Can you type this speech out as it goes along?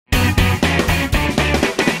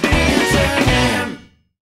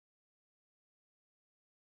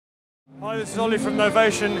Hi, this is Ollie from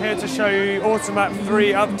Novation, here to show you Automap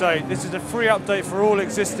 3 update. This is a free update for all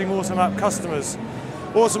existing Automap customers.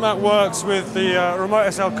 Automap works with the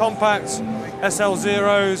Remote SL Compact, SL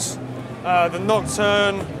Zeros, the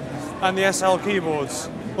Nocturne and the SL keyboards.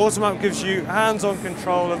 Automap gives you hands-on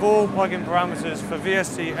control of all plugin parameters for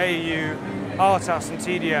VST, AEU, RTAS and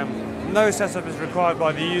TDM. No setup is required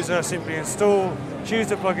by the user, simply install, choose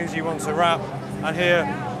the plugins you want to wrap, and here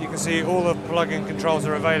you can see all the plugin controls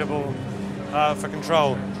are available for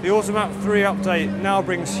control. The Automap 3 update now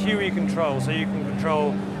brings HUI control, so you can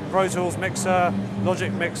control Pro Tools Mixer,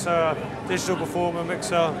 Logic Mixer, Digital Performer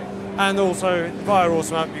Mixer, and also via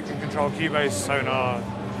Automap you can control Cubase, Sonar,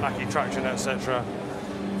 Mackie Traction, etc.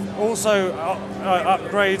 Also,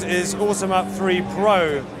 upgrade is Automap 3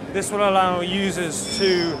 Pro. This will allow users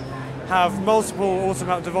to have multiple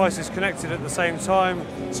Automap devices connected at the same time,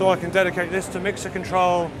 so I can dedicate this to mixer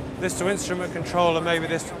control, this to instrument control, and maybe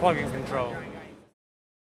this to plugin control.